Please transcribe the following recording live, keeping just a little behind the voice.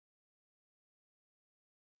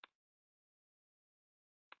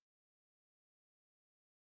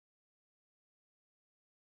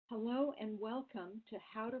Hello and welcome to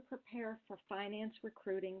How to Prepare for Finance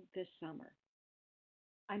Recruiting this summer.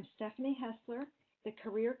 I'm Stephanie Hessler, the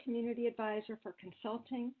Career Community Advisor for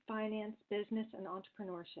Consulting, Finance, Business, and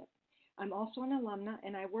Entrepreneurship. I'm also an alumna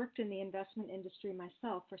and I worked in the investment industry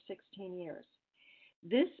myself for 16 years.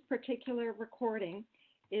 This particular recording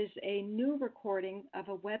is a new recording of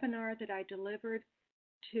a webinar that I delivered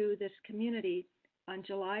to this community on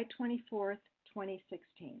July 24th,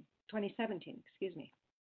 2017, excuse me.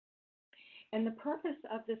 And the purpose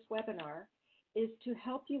of this webinar is to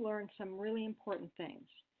help you learn some really important things.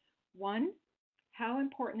 One, how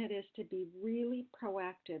important it is to be really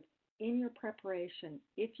proactive in your preparation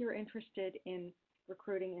if you're interested in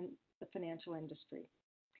recruiting in the financial industry.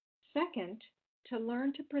 Second, to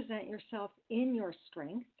learn to present yourself in your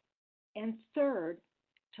strength. And third,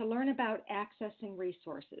 to learn about accessing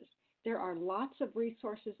resources. There are lots of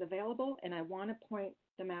resources available, and I want to point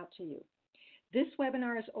them out to you. This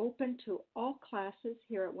webinar is open to all classes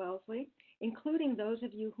here at Wellesley, including those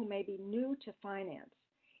of you who may be new to finance,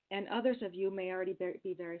 and others of you may already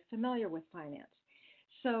be very familiar with finance.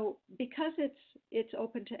 So because it's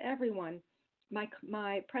open to everyone,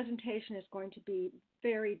 my presentation is going to be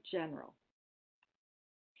very general.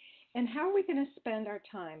 And how are we going to spend our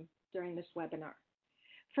time during this webinar?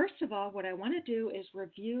 First of all, what I want to do is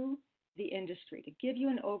review the industry, to give you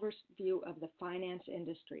an overview of the finance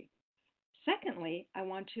industry. Secondly, I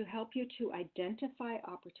want to help you to identify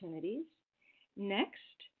opportunities. Next,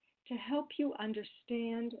 to help you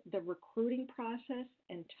understand the recruiting process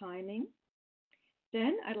and timing.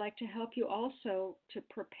 Then I'd like to help you also to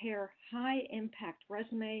prepare high-impact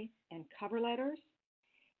resume and cover letters.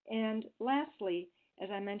 And lastly, as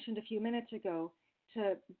I mentioned a few minutes ago,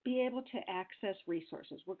 to be able to access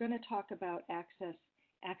resources. We're going to talk about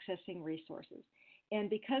accessing resources. And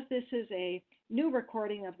because this is a new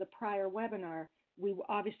recording of the prior webinar, we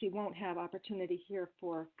obviously won't have opportunity here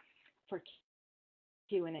for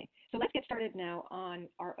Q&A. So let's get started now on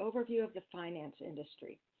our overview of the finance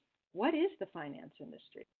industry. What is the finance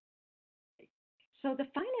industry? So the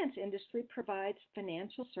finance industry provides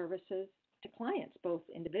financial services to clients, both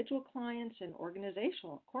individual clients and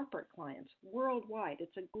organizational corporate clients worldwide.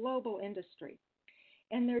 It's a global industry.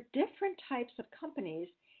 And there are different types of companies,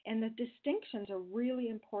 and the distinctions are really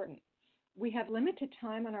important. We have limited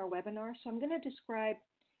time on our webinar, so I'm going to describe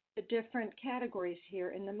the different categories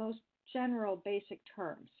here in the most general basic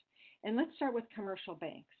terms. And let's start with commercial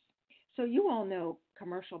banks. So you all know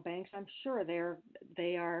commercial banks. I'm sure they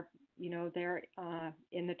are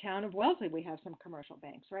in the town of Wellesley. We have some commercial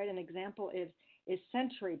banks, right? An example is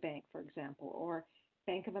Century Bank, for example, or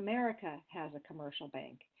Bank of America has a commercial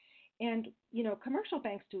bank. And, commercial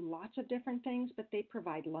banks do lots of different things, but they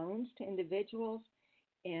provide loans to individuals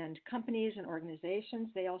and companies and organizations.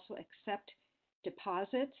 They also accept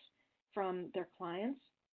deposits from their clients.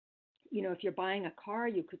 If you're buying a car,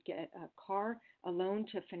 you could get a loan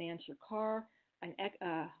to finance your car,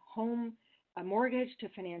 a mortgage to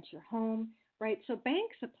finance your home, right? So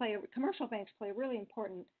commercial banks play a really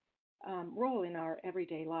important role in our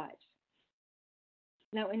everyday lives.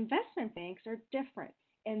 Now, investment banks are different,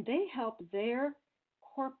 and they help their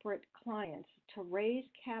corporate clients to raise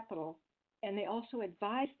capital, and they also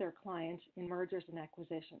advise their clients in mergers and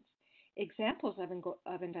acquisitions. Examples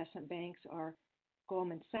of investment banks are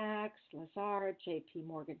Goldman Sachs, Lazard, JP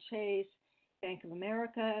Morgan Chase, Bank of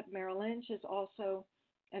America. Merrill Lynch is also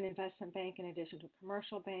an investment bank in addition to a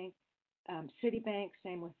commercial bank. Citibank,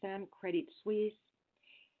 same with them, Credit Suisse.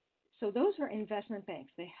 So those are investment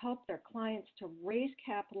banks. They help their clients to raise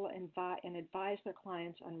capital and advise their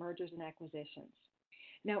clients on mergers and acquisitions.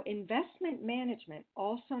 Now, investment management,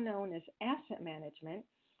 also known as asset management,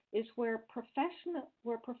 is where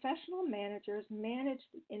professional managers manage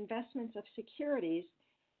investments of securities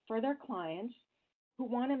for their clients who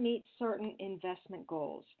want to meet certain investment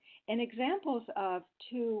goals. And examples of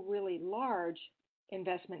two really large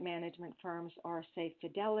investment management firms are, say,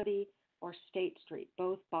 Fidelity or State Street,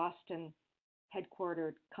 both Boston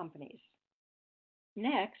headquartered companies.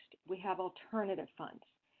 Next, we have alternative funds.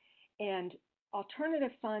 And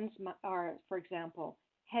alternative funds are, for example,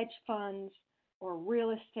 hedge funds or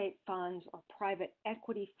real estate funds or private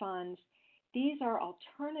equity funds. These are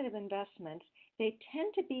alternative investments. They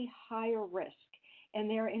tend to be higher risk, and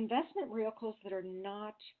they're investment vehicles that are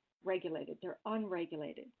not regulated. They're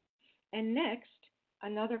unregulated. And next,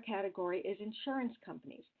 another category is insurance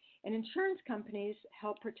companies. And insurance companies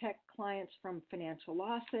help protect clients from financial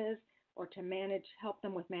losses or to help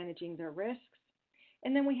them with managing their risks.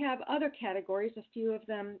 And then we have other categories, a few of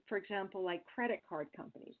them, for example, like credit card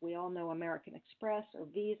companies. We all know American Express or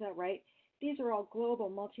Visa, right? These are all global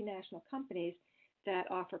multinational companies that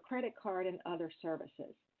offer credit card and other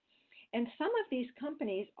services. And some of these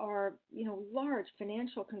companies are, large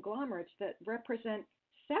financial conglomerates that represent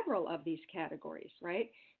several of these categories, right?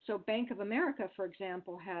 So Bank of America, for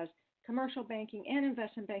example, has commercial banking and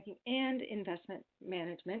investment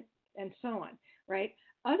management and so on, right?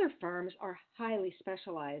 Other firms are highly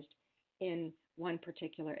specialized in one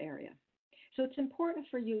particular area. So it's important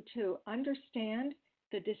for you to understand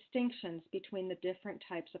the distinctions between the different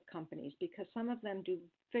types of companies because some of them do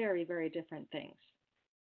very, very different things.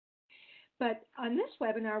 But on this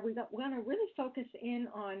webinar, we want to really focus in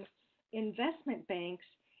on investment banks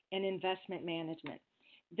and investment management.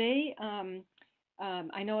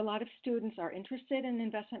 I know a lot of students are interested in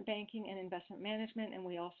investment banking and investment management, and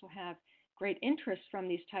we also have great interest from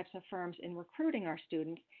these types of firms in recruiting our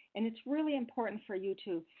students. And it's really important for you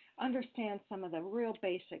to understand some of the real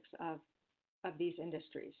basics of these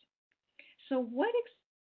industries. So what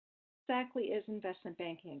exactly is investment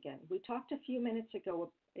banking again? We talked a few minutes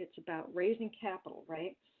ago, it's about raising capital,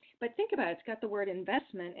 right? But think about it, it's got the word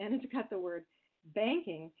investment and it's got the word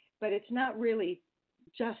banking, but it's not really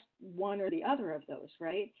just one or the other of those,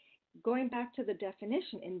 right? Going back to the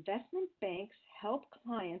definition, investment banks help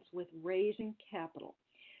clients with raising capital.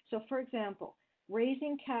 So for example,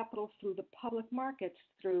 raising capital through the public markets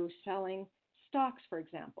through selling stocks, for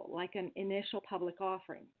example, like an initial public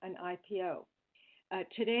offering, an IPO.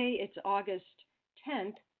 Today, it's August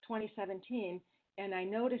 10th, 2017, and I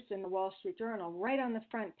noticed in the Wall Street Journal, right on the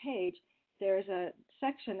front page, there's a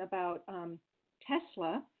section about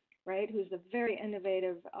Tesla, right, who's a very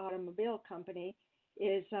innovative automobile company,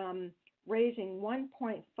 is raising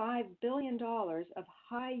 $1.5 billion of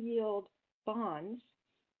high-yield bonds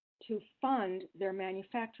to fund their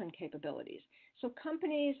manufacturing capabilities. So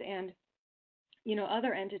companies and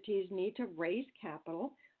other entities need to raise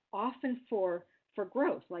capital, often for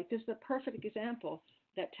growth. Like this is a perfect example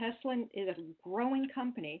that Tesla is a growing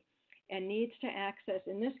company and needs to access,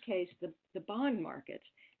 in this case, the bond markets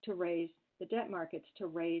the debt markets to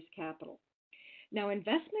raise capital. Now,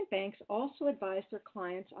 investment banks also advise their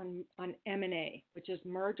clients on M&A, which is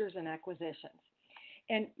mergers and acquisitions.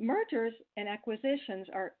 And mergers and acquisitions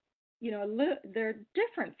are, they're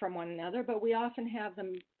different from one another, but we often have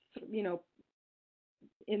them,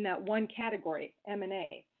 in that one category,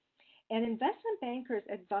 M&A. And investment bankers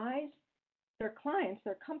advise their clients,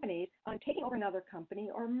 their companies, on taking over another company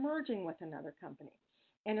or merging with another company.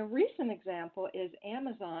 And a recent example is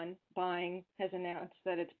Amazon has announced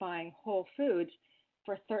that it's buying Whole Foods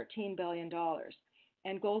for $13 billion.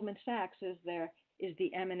 And Goldman Sachs is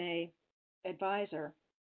the M&A advisor.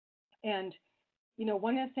 And,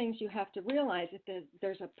 one of the things you have to realize is that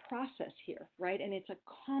there's a process here, right? And it's a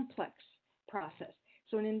complex process.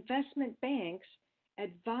 So investment banks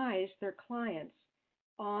advise their clients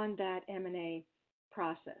on that M&A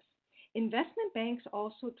process. Investment banks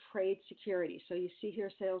also trade securities. So you see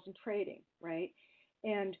here sales and trading, right?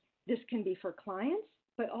 And this can be for clients,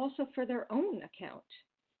 but also for their own account,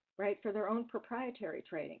 right? For their own proprietary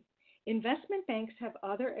trading. Investment banks have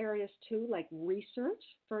other areas too, like research,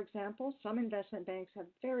 for example. Some investment banks have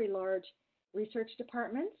very large research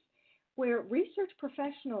departments where research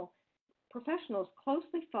professionals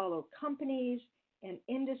closely follow companies and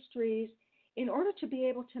industries in order to be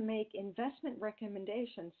able to make investment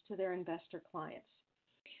recommendations to their investor clients.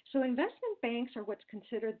 So investment banks are what's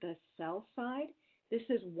considered the sell side. This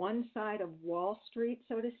is one side of Wall Street,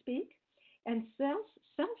 so to speak. And sell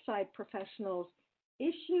side professionals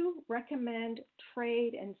issue, recommend,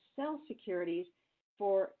 trade, and sell securities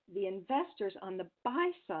for the investors on the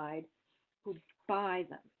buy side who buy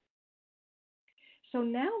them. So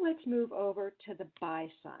now let's move over to the buy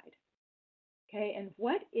side. Okay, and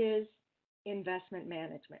what is investment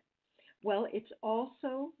management? Well, it's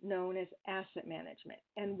also known as asset management,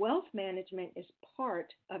 and wealth management is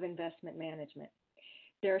part of investment management.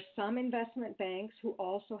 There are some investment banks who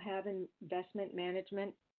also have investment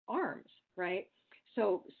management arms, right?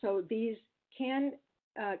 So these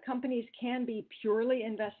companies can be purely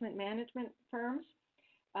investment management firms,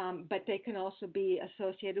 but they can also be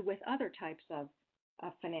associated with other types of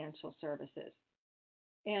financial services.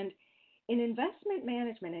 And in investment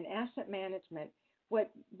management and asset management,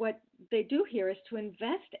 what they do here is to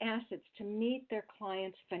invest assets to meet their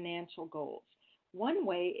clients' financial goals. One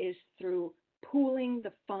way is through pooling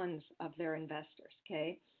the funds of their investors,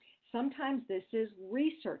 okay? Sometimes this is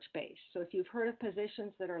research-based. So if you've heard of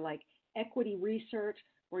positions that are like equity research,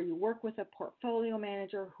 where you work with a portfolio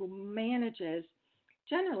manager who manages,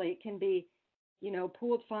 generally it can be,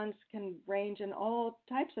 pooled funds can range in all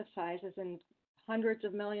types of sizes and hundreds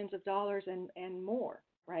of millions of dollars and more,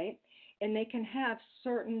 right? and they can have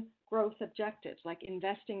certain growth objectives, like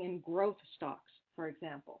investing in growth stocks, for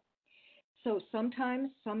example. So sometimes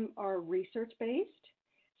some are research based,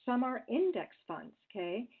 some are index funds,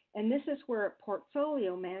 okay? And this is where a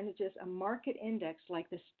portfolio manages a market index like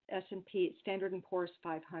the S&P Standard & Poor's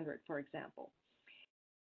 500, for example.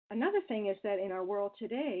 Another thing is that in our world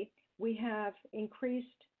today, we have increased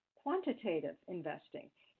quantitative investing.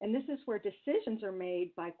 And this is where decisions are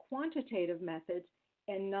made by quantitative methods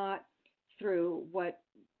and not through what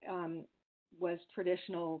was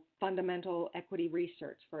traditional fundamental equity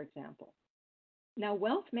research, for example. Now,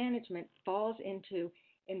 wealth management falls into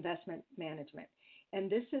investment management. And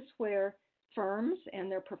this is where firms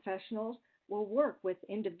and their professionals will work with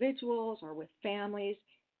individuals or with families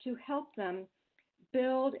to help them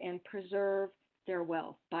build and preserve their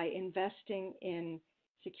wealth by investing in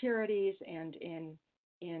securities and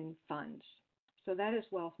in funds. So that is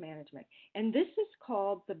wealth management. And this is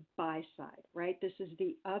called the buy side, right? This is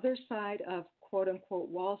the other side of quote unquote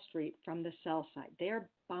Wall Street from the sell side. They're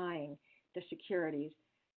buying the securities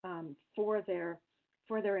for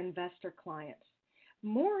their investor clients.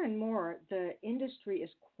 More and more, the industry is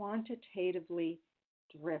quantitatively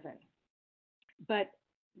driven. But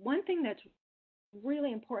one thing that's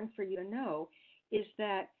really important for you to know is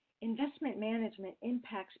that investment management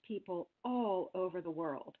impacts people all over the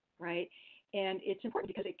world, right? And it's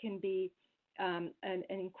important because it can be an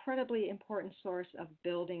incredibly important source of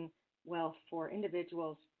building wealth for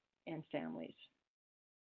individuals and families.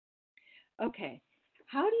 Okay,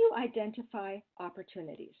 how do you identify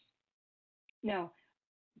opportunities? Now,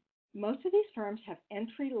 most of these firms have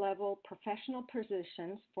entry-level professional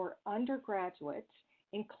positions for undergraduates,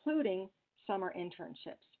 including summer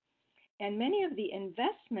internships. And many of the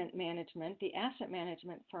investment management, the asset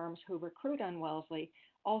management firms who recruit on Wellesley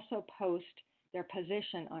also post their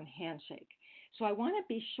position on Handshake. So I want to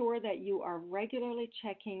be sure that you are regularly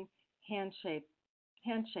checking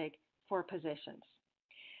Handshake for positions.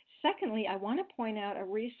 Secondly, I want to point out a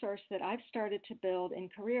resource that I've started to build in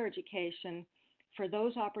career education for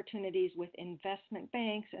those opportunities with investment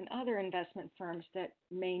banks and other investment firms that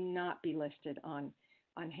may not be listed on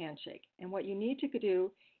Handshake. And what you need to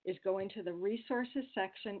do is go into the resources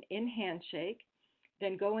section in Handshake,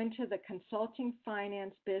 then go into the consulting,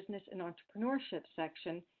 finance, business, and entrepreneurship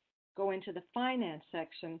section, go into the finance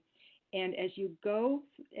section, and as you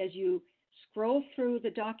scroll through the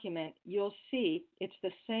document, you'll see it's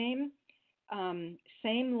the same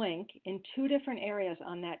link in two different areas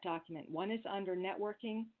on that document. One is under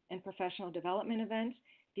networking and professional development events,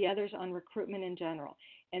 the other is on recruitment in general.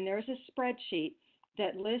 And there's a spreadsheet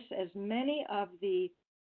that lists as many of the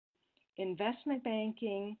investment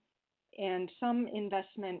banking and some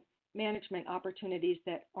investment management opportunities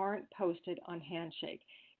that aren't posted on Handshake.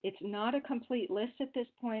 It's not a complete list at this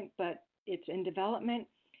point, but it's in development.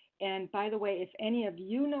 And by the way, if any of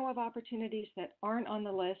you know of opportunities that aren't on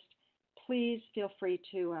the list, please feel free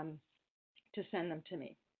to send them to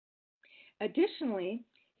me. Additionally,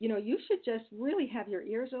 you should just really have your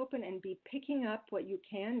ears open and be picking up what you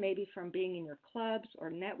can, maybe from being in your clubs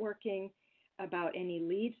or networking about any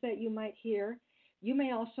leads that you might hear. You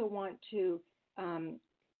may also want to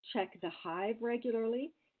check the Hive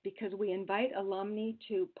regularly because we invite alumni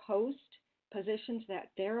to post positions that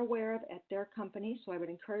they're aware of at their company. So I would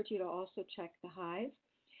encourage you to also check the Hive.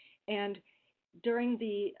 And during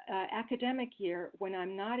the academic year, when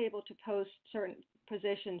I'm not able to post certain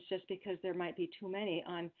positions just because there might be too many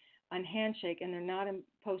on Handshake and they're not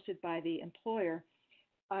posted by the employer,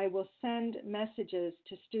 I will send messages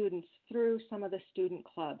to students through some of the student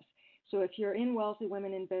clubs. So if you're in Wellesley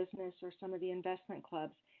Women in Business or some of the investment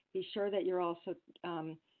clubs, be sure that you're also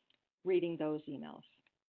reading those emails.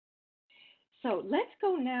 So let's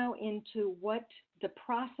go now into what the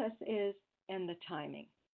process is and the timing.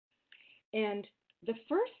 And the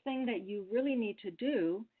first thing that you really need to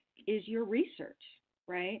do is your research,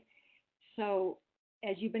 right? So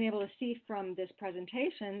as you've been able to see from this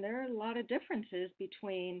presentation, there are a lot of differences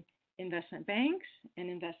between investment banks and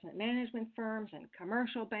investment management firms and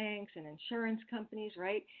commercial banks and insurance companies,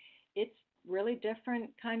 right? It's really different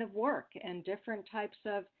kind of work and different types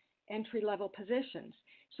of entry-level positions.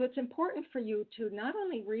 So it's important for you to not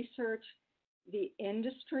only research the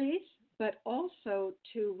industries, but also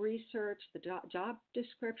to research the job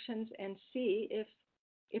descriptions and see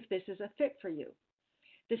if this is a fit for you.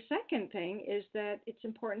 The second thing is that it's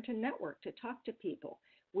important to network, to talk to people.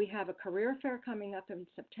 We have a career fair coming up in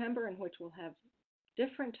September in which we'll have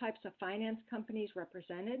different types of finance companies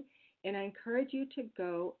represented, and I encourage you to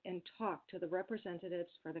go and talk to the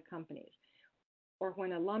representatives for the companies. Or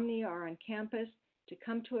when alumni are on campus, to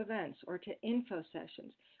come to events or to info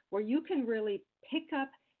sessions. where you can really pick up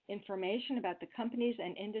information about the companies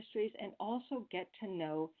and industries and also get to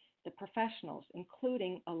know the professionals,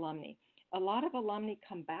 including alumni. A lot of alumni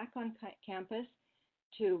come back on campus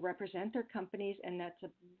to represent their companies, and that's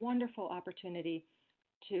a wonderful opportunity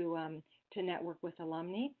to network with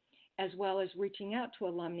alumni, as well as reaching out to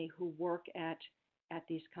alumni who work at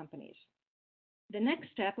these companies. The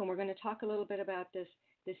next step, and we're going to talk a little bit about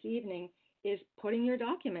this evening, is putting your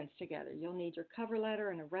documents together. You'll need your cover letter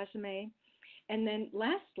and a resume. And then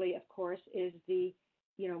lastly, of course, is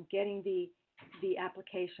getting the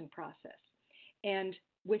application process. And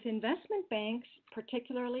with investment banks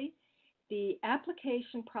particularly, the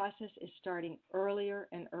application process is starting earlier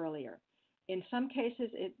and earlier. In some cases,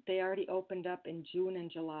 they already opened up in June and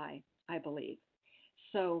July, I believe.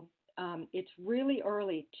 So it's really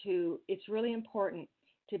it's really important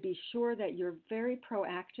to be sure that you're very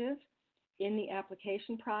proactive in the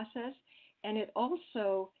application process. And it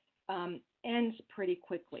also ends pretty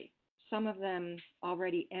quickly. Some of them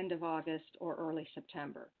already end of August or early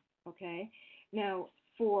September. Okay. Now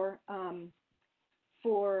for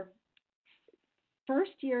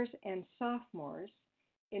first years and sophomores,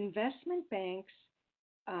 investment banks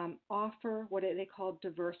offer what they call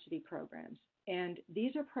diversity programs. And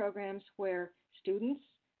these are programs where students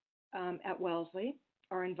at Wellesley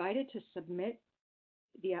are invited to submit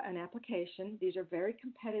an application. These are very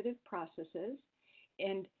competitive processes.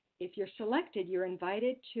 And if you're selected, you're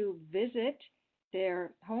invited to visit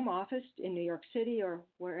their home office in New York City or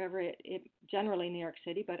wherever generally New York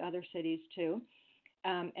City, but other cities too,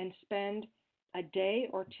 and spend a day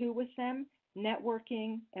or two with them,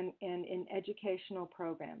 networking and in educational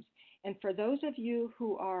programs. And for those of you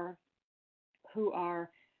who are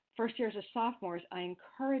first years or sophomores, I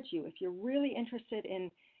encourage you, if you're really interested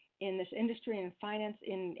in this industry and finance,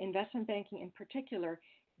 in investment banking in particular,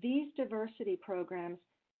 these diversity programs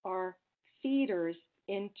are feeders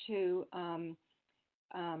into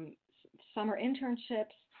summer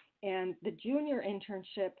internships, and the junior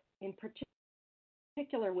internship in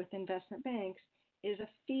particular with investment banks is a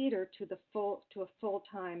feeder to a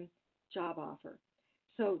full-time job offer.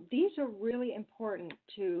 So these are really important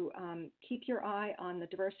to keep your eye on the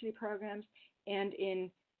diversity programs. And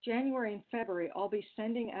in January and February, I'll be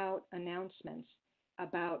sending out announcements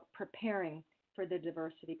about preparing for the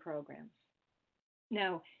diversity programs.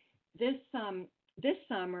 Now, this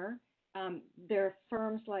summer, there are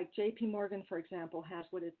firms like JP Morgan, for example, has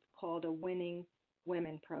what is called a Winning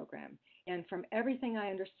Women program. And from everything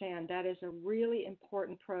I understand, that is a really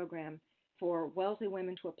important program for Wellesley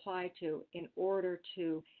women to apply to in order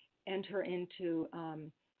to enter into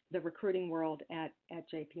the recruiting world at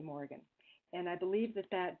JP Morgan. And I believe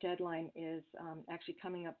that deadline is actually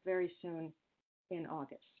coming up very soon in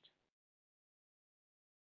August.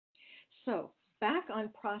 So back on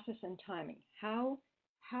process and timing, how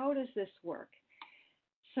does this work?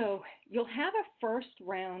 So you'll have a first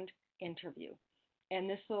round interview, and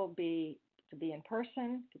this will be could be in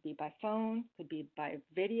person, could be by phone, could be by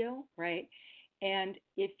video, right? And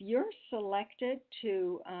if you're selected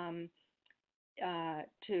to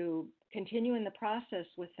continue in the process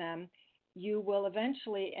with them, you will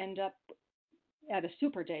eventually end up at a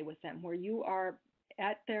super day with them, where you are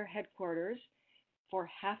at their headquarters for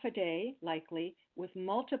half a day, likely, with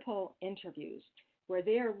multiple interviews, where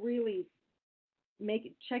they are really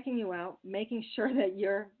checking you out, making sure that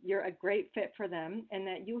you're a great fit for them and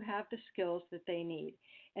that you have the skills that they need.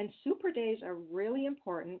 And super days are really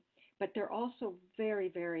important, but they're also very,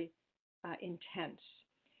 very intense.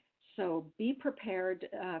 So be prepared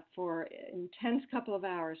for an intense couple of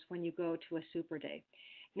hours when you go to a super day.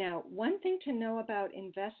 Now, one thing to know about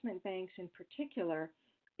investment banks in particular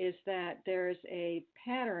is that there's a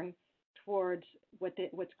pattern towards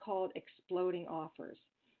what's called exploding offers.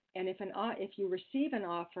 And if you receive an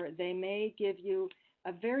offer, they may give you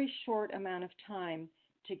a very short amount of time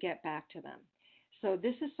to get back to them. So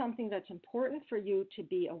this is something that's important for you to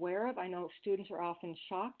be aware of. I know students are often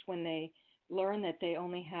shocked when they learn that they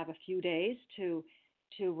only have a few days to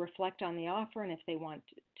reflect on the offer and if they want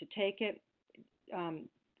to take it,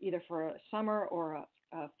 either for a summer or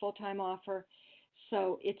a full-time offer.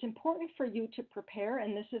 So it's important for you to prepare,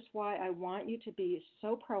 and this is why I want you to be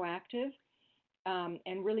so proactive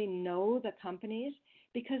and really know the companies,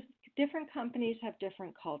 because different companies have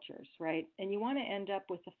different cultures, right? And you want to end up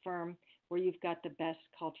with a firm where you've got the best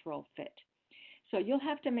cultural fit. So you'll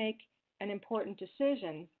have to make an important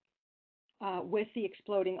decision with the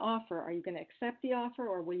exploding offer. Are you going to accept the offer,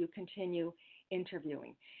 or will you continue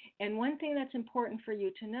interviewing? And one thing that's important for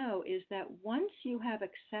you to know is that once you have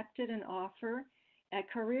accepted an offer, at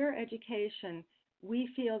Career Education, we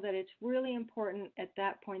feel that it's really important at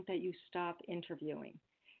that point that you stop interviewing,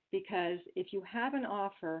 because if you have an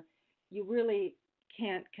offer, you really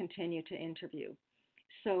can't continue to interview.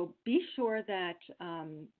 So be sure that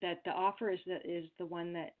that the offer is the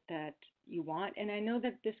one that you want. And I know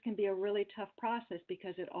that this can be a really tough process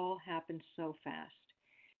because it all happens so fast.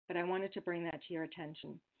 But I wanted to bring that to your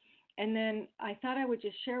attention. And then I thought I would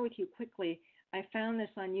just share with you quickly. I found this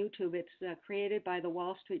on YouTube. It's created by the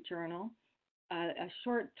Wall Street Journal, a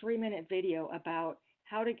short 3-minute video about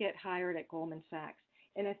how to get hired at Goldman Sachs.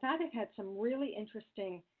 And I thought it had some really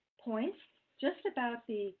interesting points just about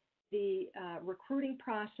the recruiting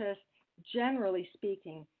process, generally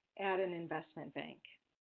speaking, at an investment bank.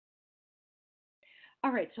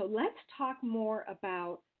 All right, so let's talk more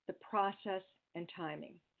about the process and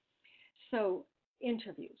timing. So,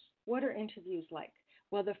 interviews. What are interviews like?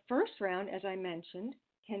 Well, the first round, as I mentioned,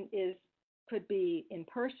 could be in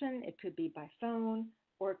person, it could be by phone,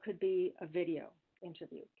 or it could be a video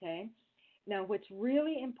interview, okay? Now, what's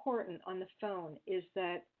really important on the phone is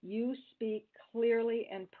that you speak clearly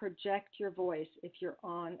and project your voice if you're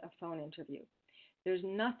on a phone interview. There's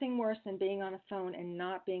nothing worse than being on a phone and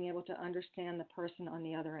not being able to understand the person on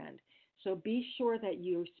the other end. So be sure that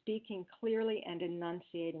you're speaking clearly and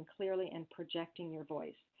enunciating clearly and projecting your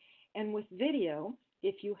voice. And with video,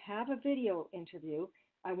 if you have a video interview,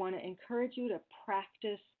 I want to encourage you to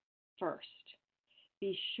practice first.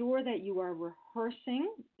 Be sure that you are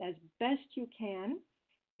rehearsing as best you can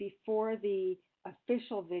before the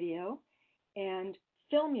official video, and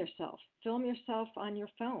film yourself. Film yourself on your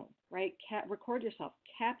phone, right? Record yourself.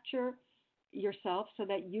 Capture yourself so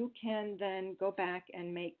that you can then go back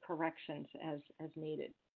and make corrections as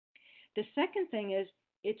needed. The second thing is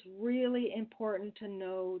it's really important to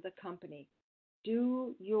know the company.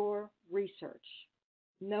 Do your research.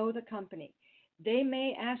 Know the company. They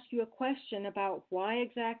may ask you a question about why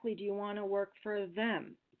exactly do you want to work for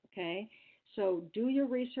them, okay? So do your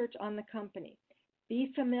research on the company.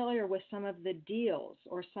 Be familiar with some of the deals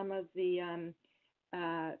or some of the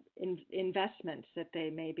investments that they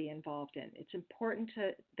may be involved in. It's important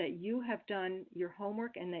that you have done your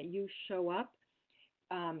homework and that you show up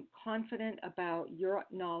confident about your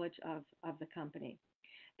knowledge of the company.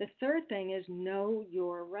 The third thing is know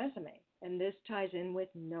your resume, and this ties in with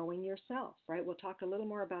knowing yourself, right? We'll talk a little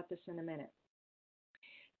more about this in a minute.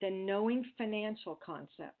 Then knowing financial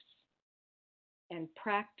concepts, and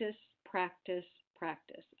practice, practice,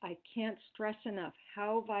 practice. I can't stress enough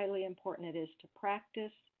how vitally important it is to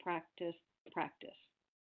practice, practice, practice.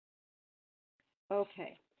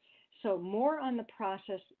 Okay, so more on the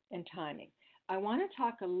process and timing. I want to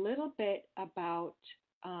talk a little bit about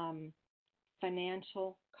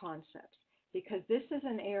financial concepts, because this is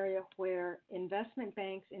an area where investment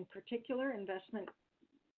banks in particular, investment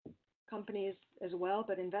companies as well,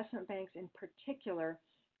 but investment banks in particular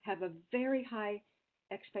have a very high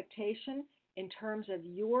expectation in terms of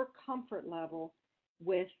your comfort level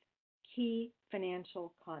with key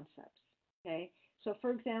financial concepts, okay? So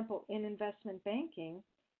for example, in investment banking,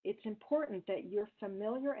 it's important that you're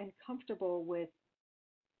familiar and comfortable with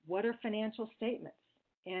what are financial statements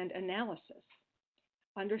and analysis,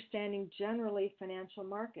 understanding generally financial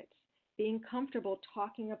markets, being comfortable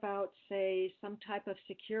talking about, say, some type of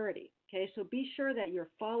security, okay? So be sure that you're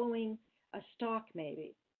following a stock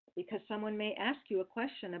maybe, because someone may ask you a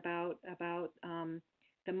question about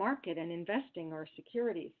the market and investing or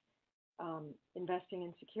securities, investing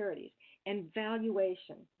in securities. And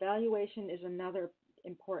valuation. Valuation is another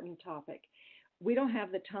important topic. We don't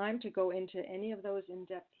have the time to go into any of those in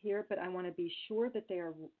depth here, but I want to be sure that they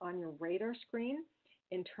are on your radar screen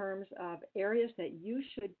in terms of areas that you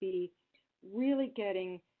should be really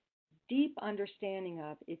getting deep understanding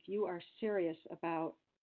of if you are serious about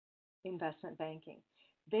investment banking.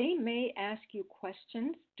 They may ask you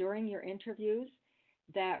questions during your interviews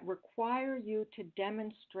that require you to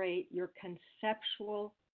demonstrate your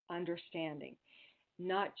conceptual understanding,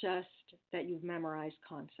 not just that you've memorized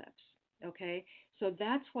concepts, okay? So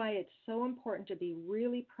that's why it's so important to be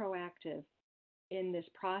really proactive in this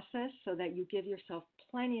process so that you give yourself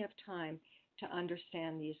plenty of time to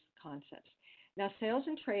understand these concepts. Now, sales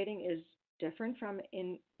and trading is different from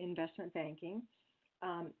investment banking,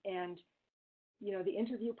 and you know, the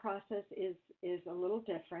interview process is a little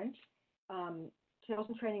different. Sales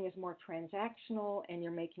and trading is more transactional, and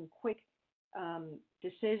you're making quick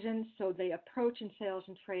decisions. So the approach in sales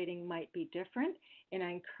and trading might be different. And I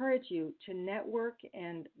encourage you to network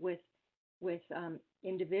and with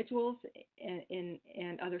individuals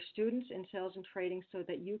and other students in sales and trading so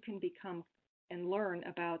that you can become and learn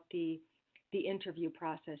about the interview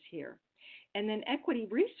process here. And then equity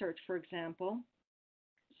research, for example,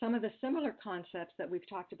 some of the similar concepts that we've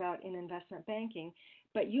talked about in investment banking,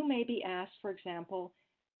 but you may be asked, for example,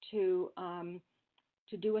 to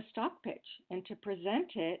do a stock pitch and to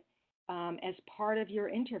present it as part of your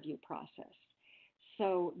interview process.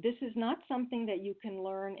 So this is not something that you can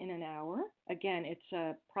learn in an hour. Again, it's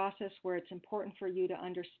a process where it's important for you to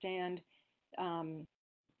understand um,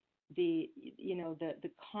 the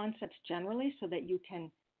concepts generally so that you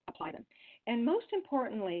can apply them. And most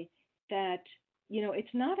importantly, that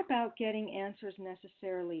it's not about getting answers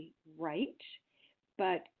necessarily right,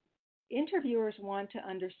 but interviewers want to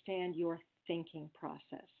understand your thinking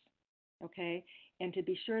process, okay? And to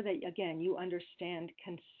be sure that, again, you understand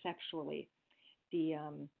conceptually the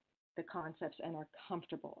concepts and are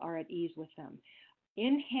comfortable, are at ease with them.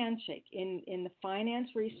 In Handshake, in the finance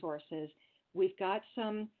resources, we've got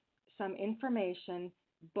some information,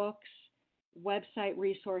 books, website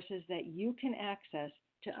resources that you can access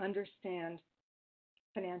to understand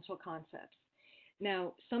financial concepts.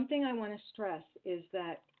 Now, something I want to stress is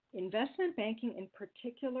that investment banking in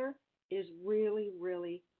particular is really,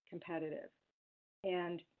 really competitive.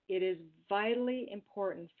 And it is vitally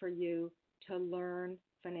important for you to learn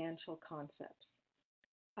financial concepts.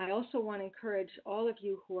 I also want to encourage all of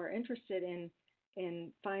you who are interested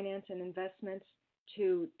in finance and investments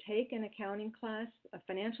to take an accounting class, a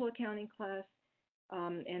financial accounting class,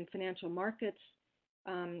 and financial markets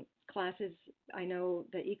classes. I know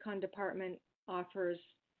the econ department offers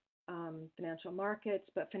financial markets,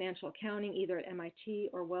 but financial accounting either at MIT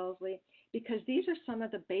or Wellesley, because these are some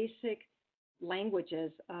of the basic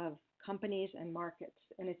languages of companies and markets,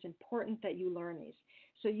 and it's important that you learn these.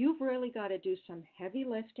 So you've really got to do some heavy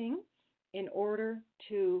lifting in order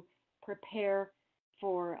to prepare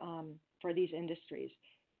for these industries.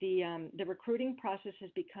 The recruiting process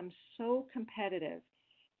has become so competitive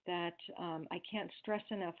that I can't stress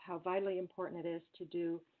enough how vitally important it is to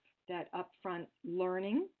do that upfront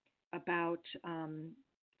learning about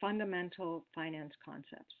fundamental finance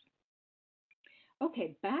concepts.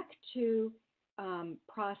 Okay, back to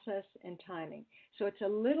process and timing. So it's a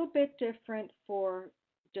little bit different for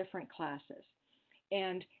different classes.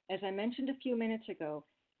 And as I mentioned a few minutes ago,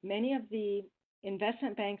 many of the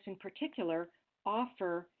investment banks in particular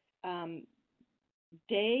offer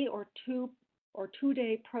day or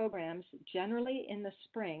 2-day programs, generally in the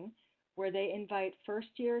spring, where they invite first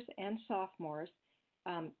years and sophomores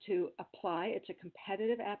to apply. It's a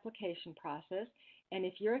competitive application process. And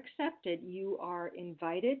if you're accepted, you are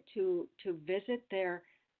invited to visit their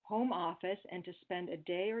home office and to spend a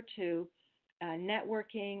day or two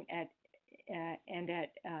networking at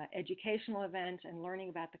educational events and learning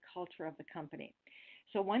about the culture of the company.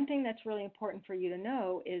 So one thing that's really important for you to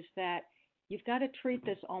know is that you've got to treat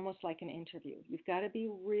this almost like an interview. You've got to be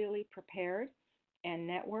really prepared and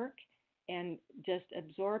network and just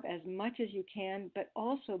absorb as much as you can, but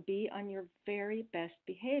also be on your very best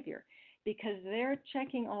behavior, because they're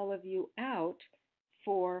checking all of you out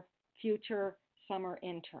for future summer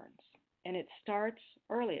interns. And it starts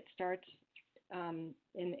early. It starts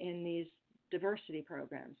in these diversity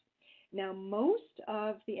programs. Now, most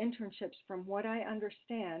of the internships, from what I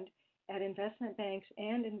understand, at investment banks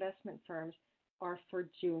and investment firms are for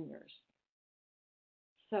juniors.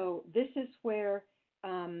 So this is where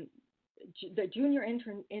the junior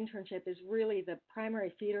internship is really the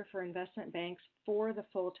primary feeder for investment banks for the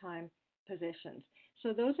full-time positions.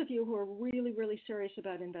 So those of you who are really, really serious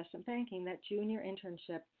about investment banking, that junior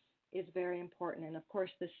internship is very important. And of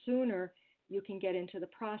course, the sooner you can get into the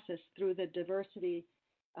process through the diversity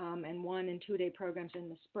and 1- and 2-day programs in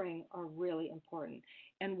the spring are really important.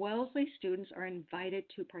 And Wellesley students are invited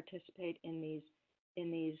to participate in these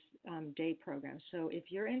day programs. So if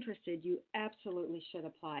you're interested, you absolutely should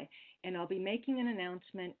apply. And I'll be making an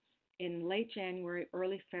announcement in late January,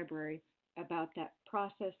 early February about that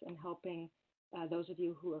process and helping those of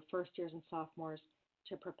you who are first years and sophomores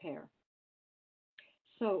to prepare.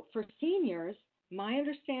 So for seniors, my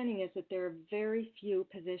understanding is that there are very few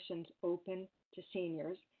positions open to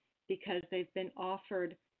seniors because they've been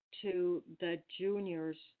offered to the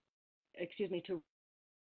juniors, to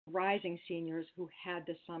rising seniors who had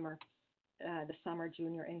the summer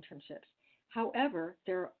junior internships. However,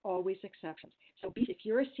 there are always exceptions. So if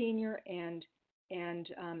you're a senior and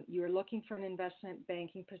you're looking for an investment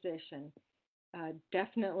banking position,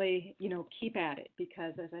 definitely keep at it,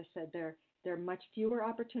 because as I said, there are much fewer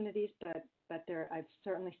opportunities, but I've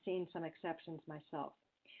certainly seen some exceptions myself.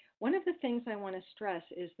 One of the things I want to stress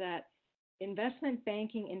is that investment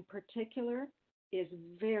banking in particular is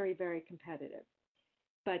very, very competitive.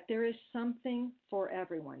 but there is something for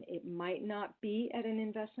everyone. It might not be at an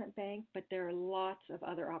investment bank, but there are lots of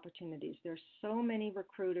other opportunities. There's so many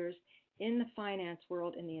recruiters in the finance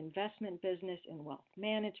world, in the investment business, in wealth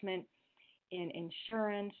management, in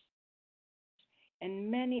insurance,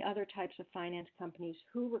 and many other types of finance companies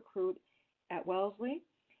who recruit at Wellesley.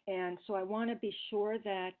 And so I want to be sure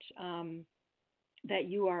that that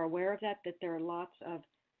you are aware of that, that there are lots of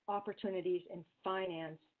opportunities in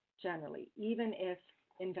finance generally, even if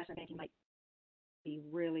investment banking might be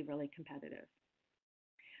really, really competitive.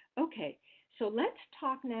 Okay, so let's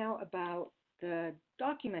talk now about the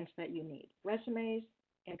documents that you need, resumes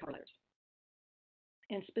and cover letters,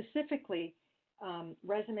 and specifically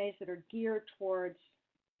resumes that are geared towards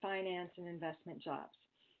finance and investment jobs.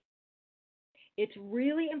 It's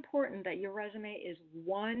really important that your resume is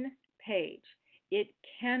one page. It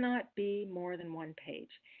cannot be more than one page,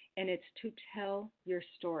 and it's to tell your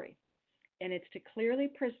story, and it's to clearly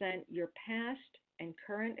present your past and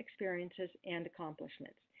current experiences and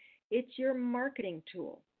accomplishments. It's your marketing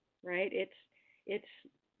tool, right? It's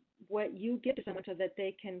what you give to someone so that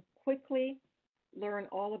they can quickly learn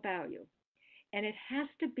all about you. And it has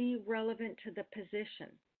to be relevant to the position,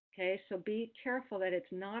 okay? So be careful that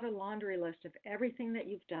it's not a laundry list of everything that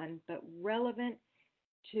you've done, but relevant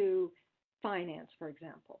to finance, for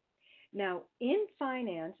example. Now, in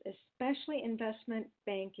finance, especially investment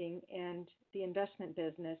banking and the investment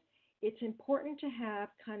business, it's important to have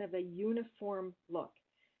kind of a uniform look.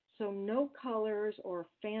 So no colors or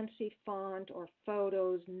fancy font or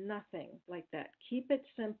photos, nothing like that. Keep it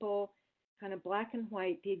simple, kind of black and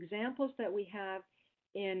white. The examples that we have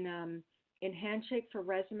in Handshake for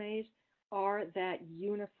resumes are that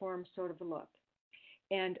uniform sort of look.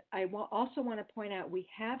 And I also want to point out we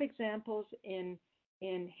have examples in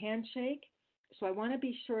Handshake. So I want to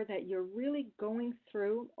be sure that you're really going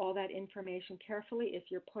through all that information carefully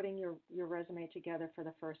if you're putting your resume together for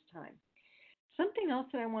the first time. Something else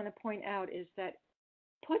that I want to point out is that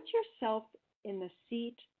put yourself in the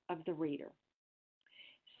seat of the reader.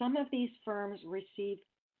 Some of these firms receive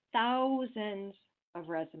thousands of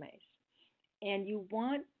resumes, and you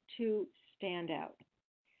want to stand out.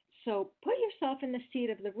 So put yourself in the seat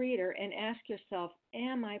of the reader and ask yourself,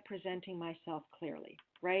 am I presenting myself clearly,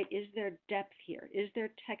 right? Is there depth here? Is there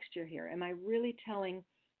texture here? Am I really telling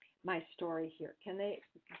my story here? Can they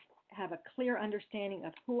have a clear understanding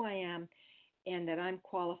of who I am and that I'm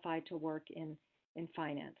qualified to work in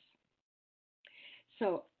finance?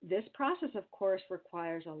 So this process, of course,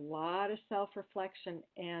 requires a lot of self-reflection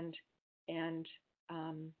and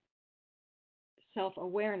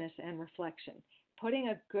self-awareness and reflection. Putting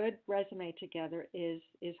a good resume together is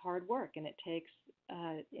hard work, and it takes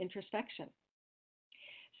introspection.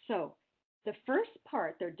 So the first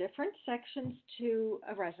part, there are different sections to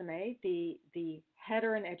a resume. The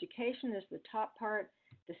header and education is the top part.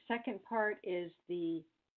 The second part is the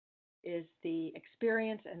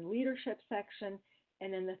experience and leadership section,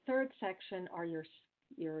 and then the third section are your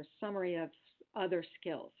summary of other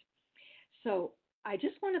skills. So I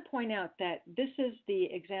just want to point out that this is the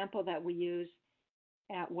example that we use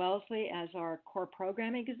at Wellesley as our core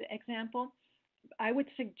programming example. I would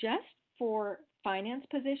suggest for finance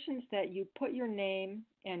positions that you put your name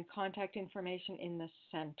and contact information in the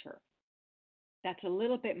center. That's a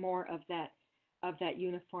little bit more of that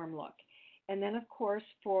uniform look. And then, of course,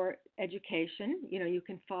 for education, you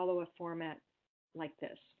can follow a format like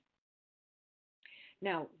this.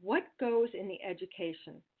 Now, what goes in the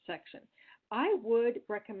education section? I would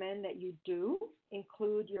recommend that you do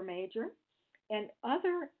include your major, and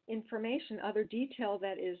other information, other detail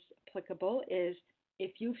that is applicable is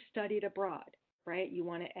if you've studied abroad, right? You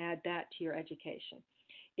want to add that to your education.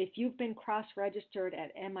 If you've been cross-registered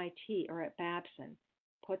at MIT or at Babson,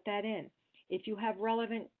 put that in. If you have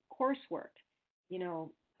relevant coursework,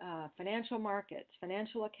 financial markets,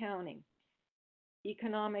 financial accounting,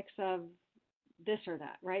 economics of this or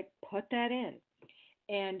that, right? Put that in.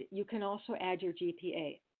 And you can also add your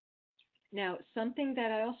GPA. Now, something that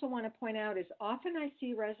I also want to point out is often I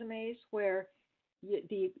see resumes where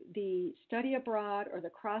the study abroad or the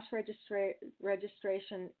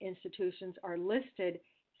cross-registration institutions are listed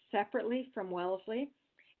separately from Wellesley.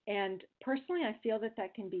 And personally, I feel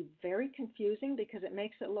that can be very confusing because it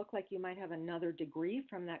makes it look like you might have another degree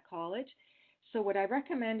from that college. So what I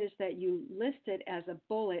recommend is that you list it as a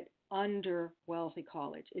bullet under Wellesley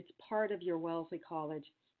College. It's part of your Wellesley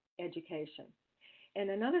College education. And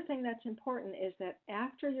another thing that's important is that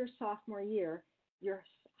after your sophomore year, your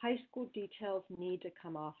high school details need to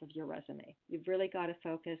come off of your resume. You've really got to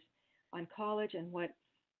focus on college and what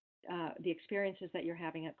the experiences that you're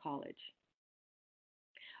having at college.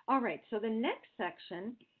 All right, so the next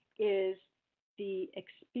section is the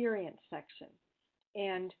experience section.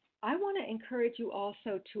 And I want to encourage you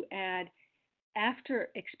also to add, after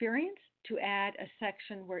experience, to add a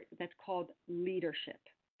section that's called leadership.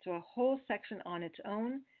 So a whole section on its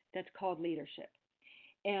own that's called leadership.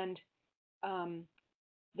 And um,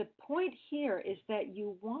 the point here is that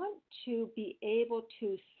you want to be able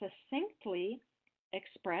to succinctly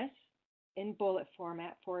express in bullet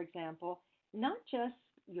format, for example, not just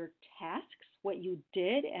your tasks, what you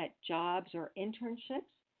did at jobs or internships,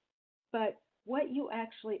 but what you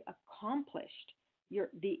actually accomplished,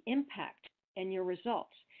 the impact and your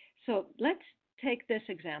results. So let's take this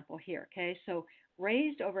example here, okay? So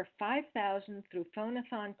raised over 5,000 through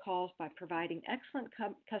phone-a-thon calls by providing excellent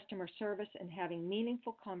customer service and having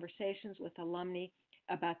meaningful conversations with alumni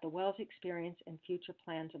about the Wells experience and future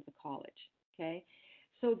plans of the college, okay?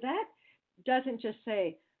 So that doesn't just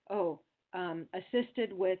say, oh,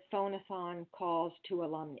 assisted with phone-a-thon calls to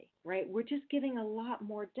alumni, right? We're just giving a lot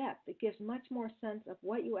more depth. It gives much more sense of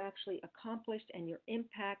what you actually accomplished and your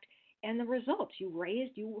impact and the results you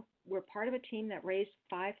raised. You were part of a team that raised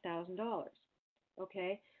 $5,000,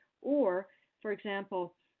 okay? Or, for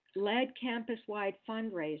example, led campus-wide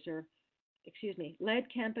fundraiser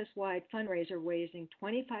raising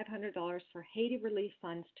 $2,500 for Haiti relief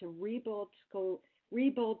funds to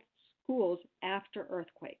rebuild schools after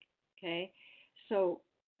earthquake. Okay, so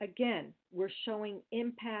again, we're showing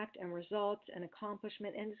impact and results and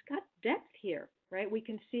accomplishment, and it's got depth here, right? We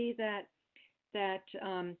can see that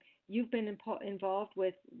you've been involved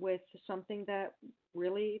with something that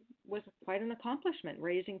really was quite an accomplishment,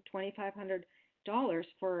 raising $2,500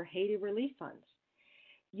 for Haiti relief funds.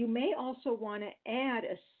 You may also want to add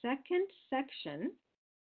a second section.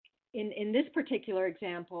 In this particular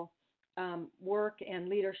example, work and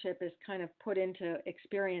leadership is kind of put into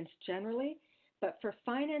experience generally. But for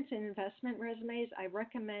finance and investment resumes, I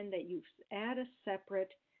recommend that you add a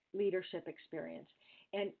separate leadership experience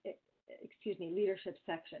and, leadership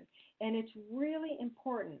section. And it's really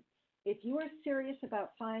important, if you are serious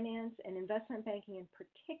about finance and investment banking in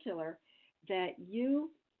particular, that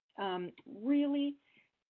you really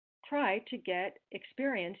try to get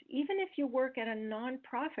experience, even if you work at a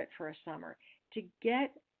nonprofit for a summer, to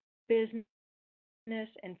get business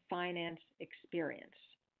and finance experience.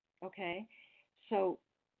 Okay, so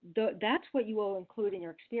that's what you will include in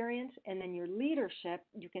your experience, and then your leadership.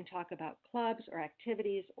 You can talk about clubs or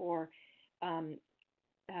activities or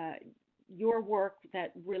your work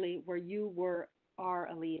that really where you are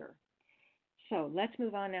a leader. So let's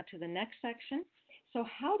move on now to the next section. So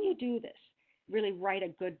how do you do this? Really write a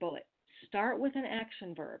good bullet. Start with an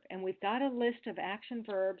action verb, and we've got a list of action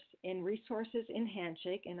verbs in resources in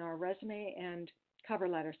Handshake in our resume and cover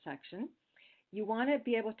letter section. You want to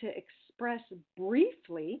be able to express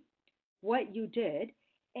briefly what you did.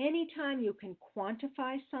 Anytime you can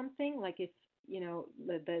quantify something, like if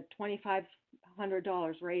the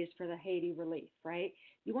 $2,500 raised for the Haiti relief, right?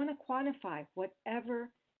 You want to quantify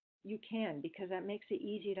whatever you can because that makes it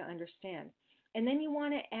easy to understand. And then you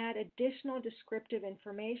want to add additional descriptive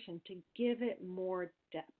information to give it more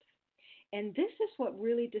depth. And this is what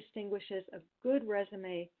really distinguishes a good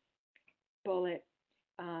resume bullet.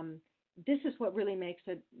 This is what really makes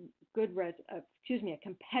a good a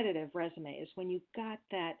competitive resume, is when you've got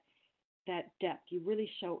that depth. You really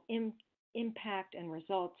show impact and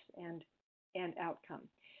results and outcome.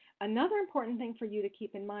 Another important thing for you to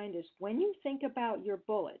keep in mind is when you think about your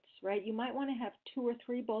bullets, right? You might want to have 2 or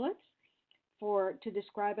 3 bullets to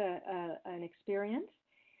describe an experience.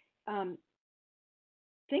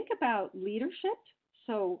 Think about leadership,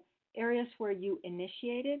 so areas where you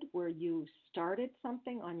initiated, where you started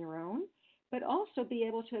something on your own, but also be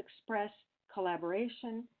able to express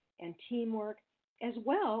collaboration and teamwork, as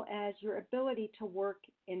well as your ability to work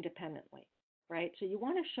independently, right? So you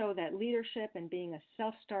want to show that leadership and being a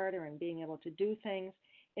self-starter and being able to do things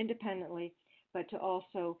independently, but to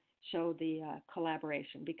also show the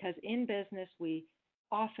collaboration, because in business we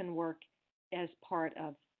often work as part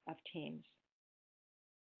of teams.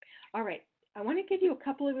 All right, I want to give you a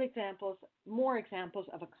couple of more examples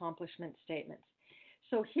of accomplishment statements.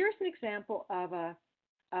 So here's an example of a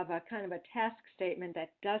kind of a task statement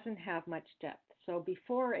that doesn't have much depth. So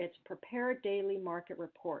before, it's prepare a daily market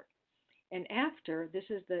report, and after, this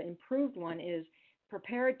is the improved one, is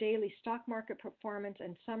prepare a daily stock market performance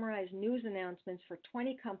and summarize news announcements for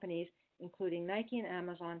 20 companies, including Nike and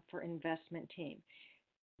Amazon, for investment team.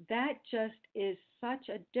 That just is such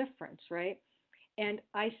a difference, right? And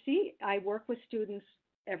I work with students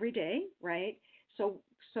every day, right? So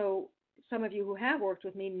some of you who have worked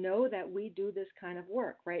with me know that we do this kind of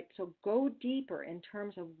work, right? So go deeper in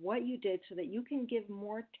terms of what you did so that you can give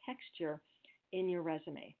more texture in your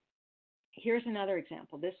resume. Here's another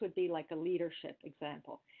example. This would be like a leadership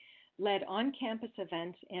example. Led on-campus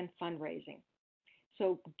events and fundraising.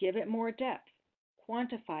 So give it more depth,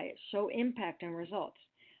 quantify it, show impact and results.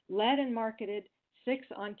 Led and marketed 6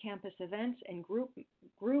 on-campus events and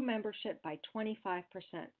grew membership by 25%.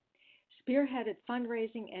 Spearheaded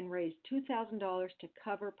fundraising and raised $2,000 to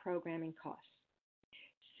cover programming costs.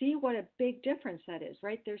 See what a big difference that is,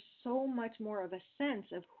 right? There's so much more of a sense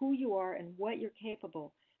of who you are and what you're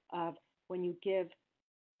capable of when you give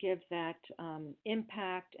that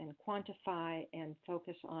impact and quantify and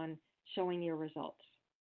focus on showing your results.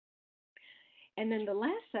 And then the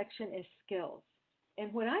last section is skills.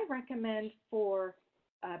 And what I recommend for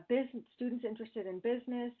business students interested in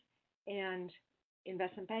business and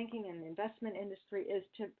investment banking and investment industry is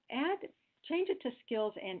to change it to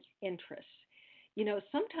skills and interests. You know,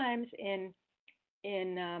 sometimes in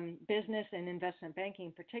business and investment banking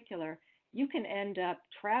in particular, you can end up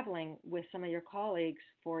traveling with some of your colleagues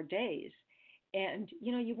for days. And,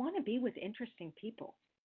 you know, you want to be with interesting people.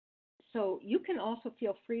 So you can also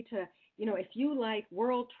feel free to, you know, if you like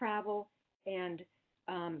world travel and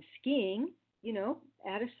skiing, you know,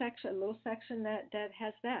 add a little section that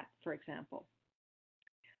has that, for example.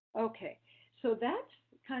 Okay, so that's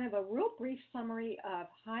kind of a real brief summary of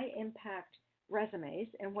high impact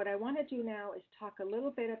resumes. And what I want to do now is talk a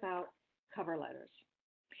little bit about cover letters.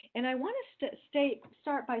 And I want to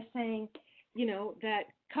start by saying, you know,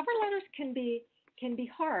 that cover letters can be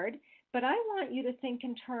hard, but I want you to think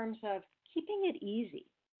in terms of keeping it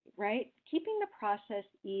easy, right? Keeping the process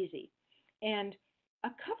easy. And a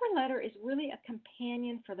cover letter is really a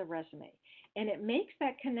companion for the resume, and it makes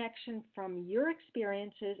that connection from your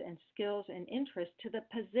experiences and skills and interests to the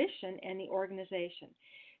position and the organization.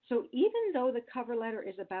 So even though the cover letter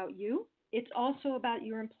is about you, it's also about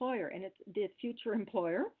your employer and it's the future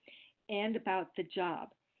employer and about the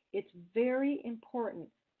job. It's very important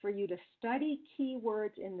for you to study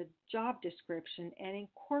keywords in the job description and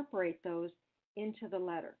incorporate those into the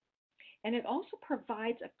letter. And it also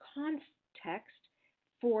provides a context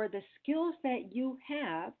for the skills that you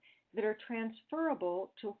have that are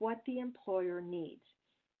transferable to what the employer needs.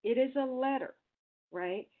 It is a letter,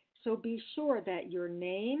 right? So be sure that your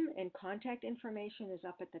name and contact information is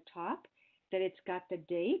up at the top, that it's got the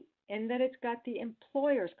date, and that it's got the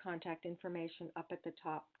employer's contact information up at the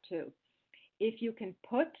top too. If you can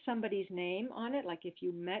put somebody's name on it, like if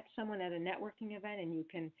you met someone at a networking event and you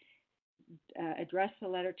can address the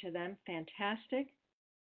letter to them, fantastic.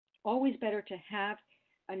 Always better to have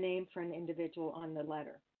a name for an individual on the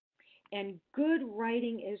letter. And good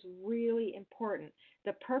writing is really important.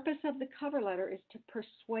 The purpose of the cover letter is to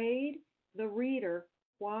persuade the reader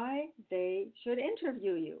why they should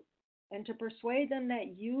interview you and to persuade them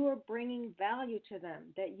that you are bringing value to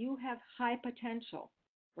them, that you have high potential,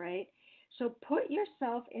 right? So put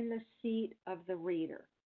yourself in the seat of the reader.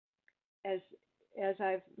 As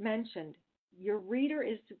I've mentioned, your reader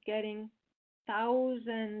is getting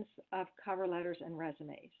thousands of cover letters and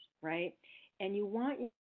resumes, right? And you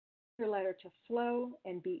want your letter to flow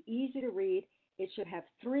and be easy to read. It should have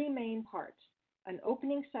 3 main parts: an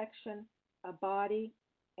opening section, a body,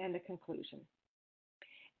 and a conclusion.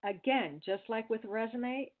 Again, just like with a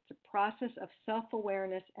resume, it's a process of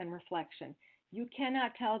self-awareness and reflection. You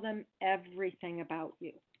cannot tell them everything about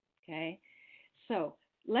you, okay? So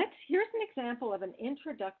here's an example of an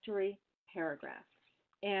introductory paragraph.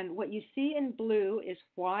 And what you see in blue is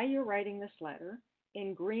why you're writing this letter,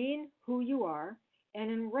 in green, who you are, and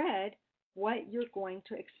in red, what you're going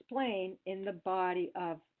to explain in the body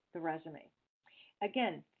of the resume.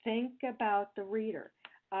 Again, think about the reader.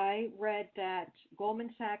 I read that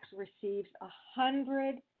Goldman Sachs receives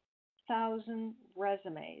 100,000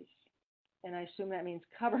 resumes, and I assume that means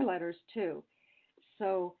cover letters too.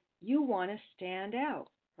 So you want to stand out,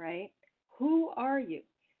 right? Who are you?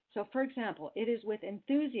 So for example, it is with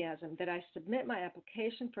enthusiasm that I submit my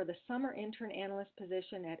application for the summer intern analyst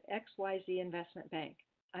position at XYZ Investment Bank.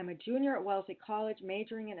 I'm a junior at Wellesley College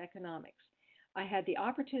majoring in economics. I had the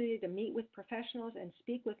opportunity to meet with professionals and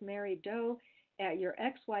speak with Mary Doe at your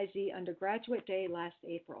XYZ undergraduate day last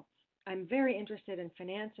April. I'm very interested in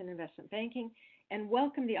finance and investment banking and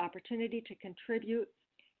welcome the opportunity to contribute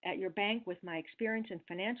at your bank with my experience in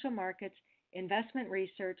financial markets, investment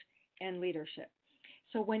research, and leadership.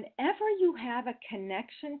 So whenever you have a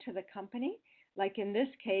connection to the company, like in this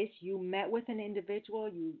case, you met with an individual,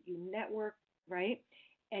 you network, right?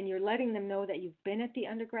 And you're letting them know that you've been at the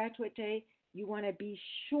undergraduate day, you want to be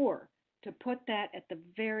sure to put that at the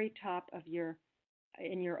very top of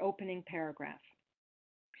in your opening paragraph.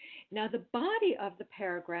 Now, the body of the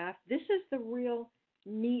paragraph, this is the real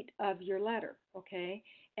meat of your letter, okay?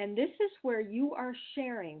 And this is where you are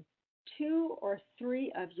sharing 2 or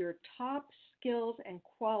 3 of your top skills and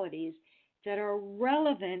qualities that are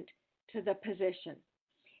relevant to the position.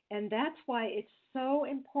 And that's why it's so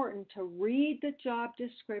important to read the job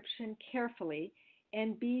description carefully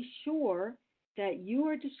and be sure that you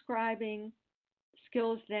are describing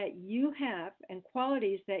skills that you have and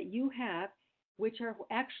qualities that you have, which are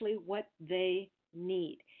actually what they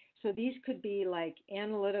need. So these could be like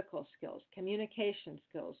analytical skills, communication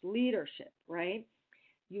skills, leadership, right?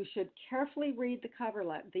 You should carefully read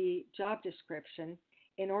the job description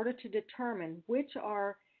in order to determine which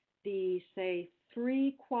are the, say,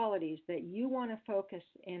 3 qualities that you want to focus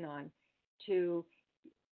in on to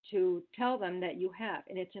tell them that you have.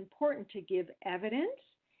 And it's important to give evidence.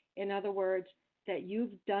 In other words, that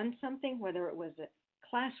you've done something, whether it was a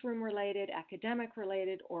classroom related, academic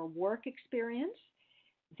related, or work experience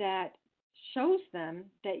that shows them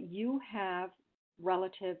that you have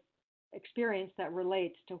relative experience that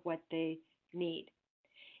relates to what they need.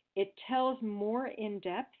 It tells more in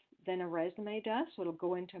depth than a resume does, so it'll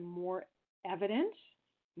go into more evidence,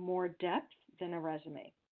 more depth than a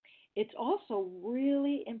resume. It's also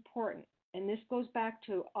really important, and this goes back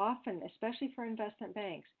to often, especially for investment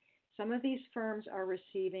banks, some of these firms are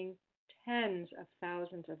receiving tens of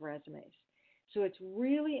thousands of resumes. So it's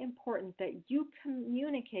really important that you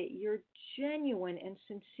communicate your genuine and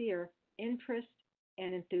sincere interest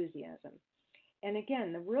and enthusiasm. And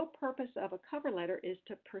again, the real purpose of a cover letter is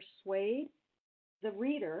to persuade the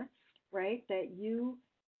reader, right, that you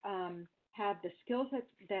have the skills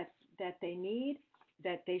that they need,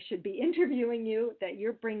 that they should be interviewing you, that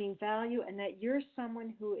you're bringing value, and that you're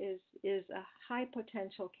someone who is a high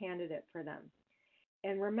potential candidate for them.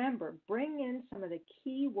 And remember, bring in some of the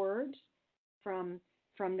key words from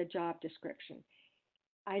the job description.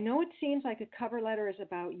 I know it seems like a cover letter is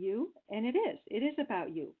about you, and it is. It is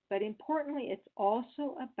about you. But importantly, it's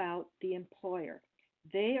also about the employer.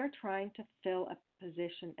 They are trying to fill a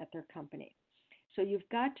position at their company. So you've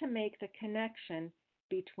got to make the connection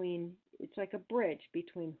between, it's like a bridge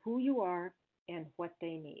between who you are and what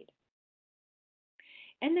they need.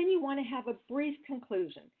 And then you want to have a brief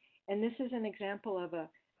conclusion. And this is an example of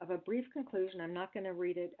a brief conclusion. I'm not going to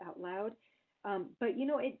read it out loud. But, you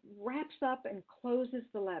know, it wraps up and closes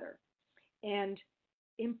the letter. And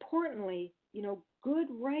importantly, you know, good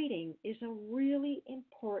writing is a really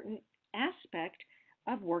important aspect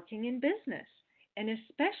of working in business, and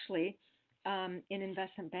especially in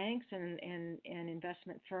investment banks and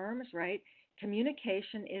investment firms, right?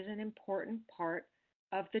 Communication is an important part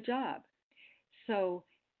of the job. So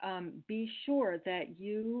be sure that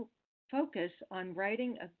you focus on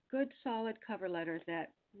writing a good, solid cover letter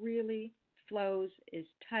that really flows, is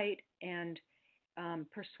tight, and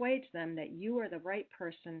persuades them that you are the right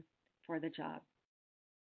person for the job.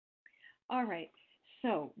 All right,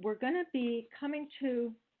 so we're going to be coming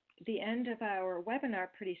to the end of our webinar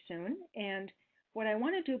pretty soon, and what I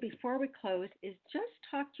want to do before we close is just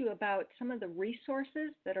talk to you about some of the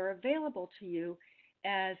resources that are available to you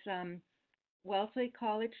as Wellesley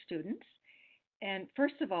College students. And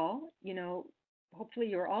first of all, you know, hopefully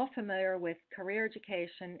you're all familiar with career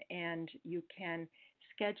education, and you can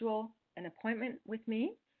schedule an appointment with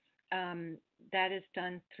me. That is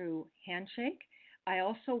done through Handshake. I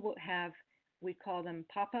also will have, we call them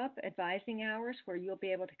pop-up advising hours, where you'll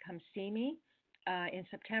be able to come see me. In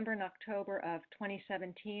September and October of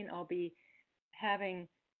 2017, I'll be having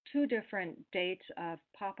 2 different dates of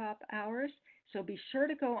pop-up hours. So be sure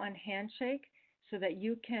to go on Handshake so that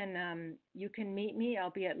you can meet me.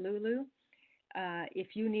 I'll be at Lulu.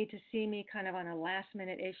 If you need to see me kind of on a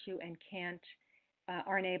last-minute issue and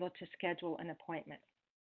aren't able to schedule an appointment.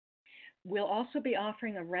 We'll also be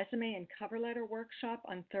offering a resume and cover letter workshop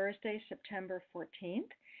on Thursday, September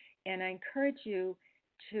 14th, and I encourage you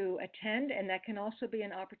to attend, and that can also be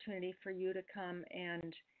an opportunity for you to come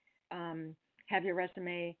and have your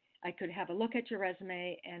resume. I could have a look at your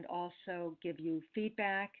resume and also give you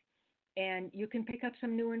feedback, and you can pick up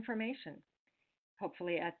some new information,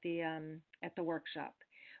 hopefully at the workshop.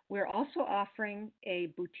 We're also offering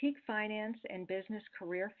a boutique finance and business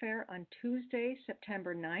career fair on Tuesday,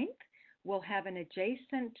 September 9th. We'll have an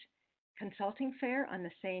adjacent consulting fair on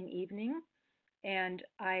the same evening, and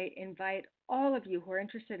I invite all of you who are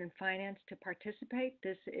interested in finance to participate.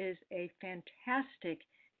 This is a fantastic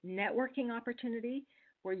networking opportunity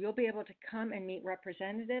where you'll be able to come and meet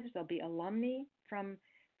representatives. There'll be alumni from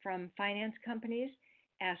finance companies,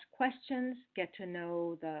 ask questions, get to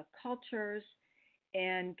know the cultures,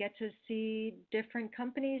 and get to see different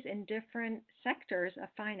companies in different sectors of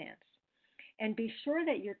finance. And be sure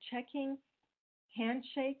that you're checking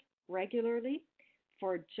Handshake regularly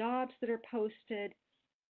for jobs that are posted,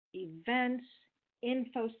 events,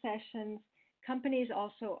 info sessions. Companies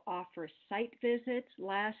also offer site visits.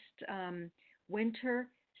 Last winter,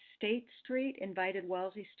 State Street invited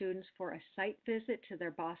Wellesley students for a site visit to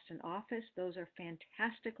their Boston office. Those are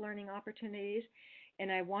fantastic learning opportunities.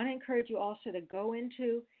 And I want to encourage you also to go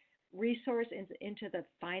into resource into the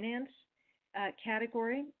finance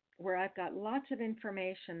category, where I've got lots of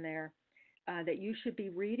information there that you should be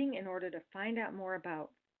reading in order to find out more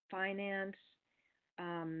about finance,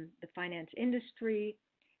 the finance industry,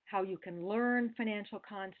 how you can learn financial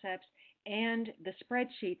concepts, and the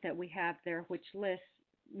spreadsheet that we have there, which lists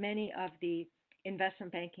many of the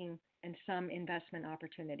investment banking and some investment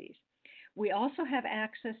opportunities. We also have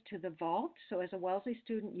access to the vault. So as a Wellesley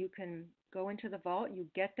student, you can go into the vault. You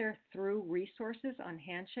get there through resources on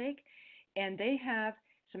Handshake, and they have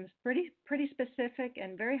some pretty specific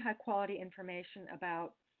and very high quality information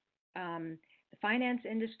about the finance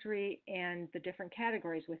industry and the different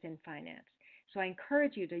categories within finance. So I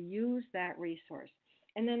encourage you to use that resource.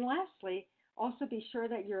 And then lastly, also be sure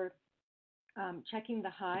that you're checking the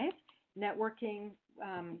Hive networking.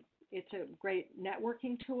 It's a great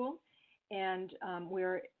networking tool, and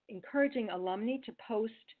we're encouraging alumni to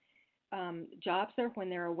post jobs there when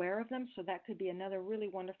they're aware of them. So that could be another really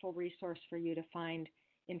wonderful resource for you to find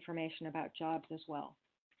information about jobs as well.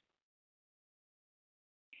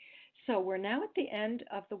 So we're now at the end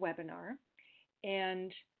of the webinar,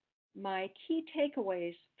 and my key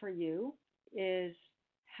takeaways for you is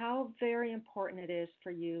how very important it is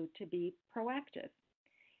for you to be proactive.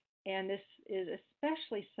 And this is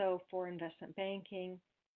especially so for investment banking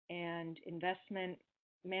and investment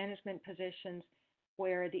management positions,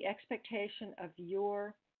 where the expectation of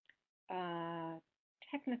your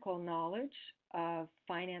technical knowledge of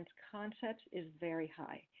finance concepts is very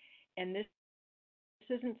high. And this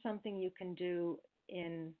isn't something you can do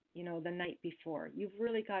in the night before. You've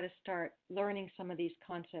really got to start learning some of these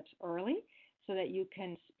concepts early so that you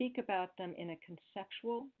can speak about them in a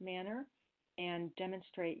conceptual manner and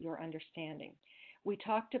demonstrate your understanding. We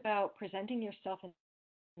talked about presenting yourself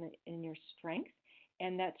in your strength,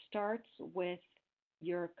 and that starts with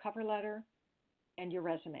your cover letter and your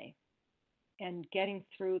resume and getting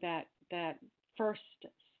through that first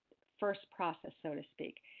process, so to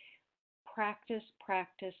speak. Practice,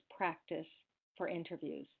 practice, practice for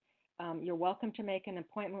interviews. You're welcome to make an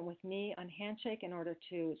appointment with me on Handshake in order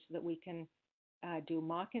so that we can do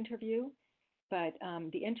mock interview. But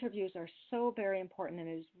the interviews are so very important, and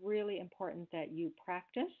it is really important that you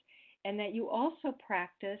practice, and that you also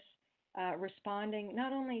practice responding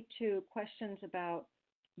not only to questions about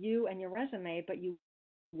you and your resume, but you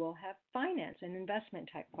will have finance and investment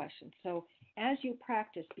type questions. So as you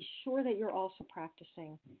practice, be sure that you're also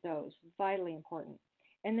practicing those, vitally important.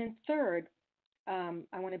 And then third,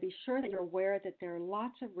 I want to be sure that you're aware that there are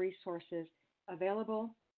lots of resources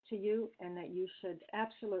available to you, and that you should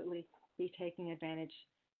absolutely be taking advantage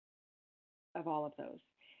of all of those.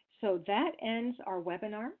 So that ends our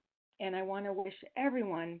webinar, and I want to wish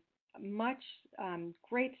everyone much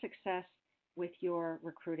great success with your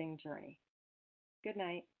recruiting journey. Good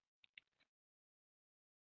night.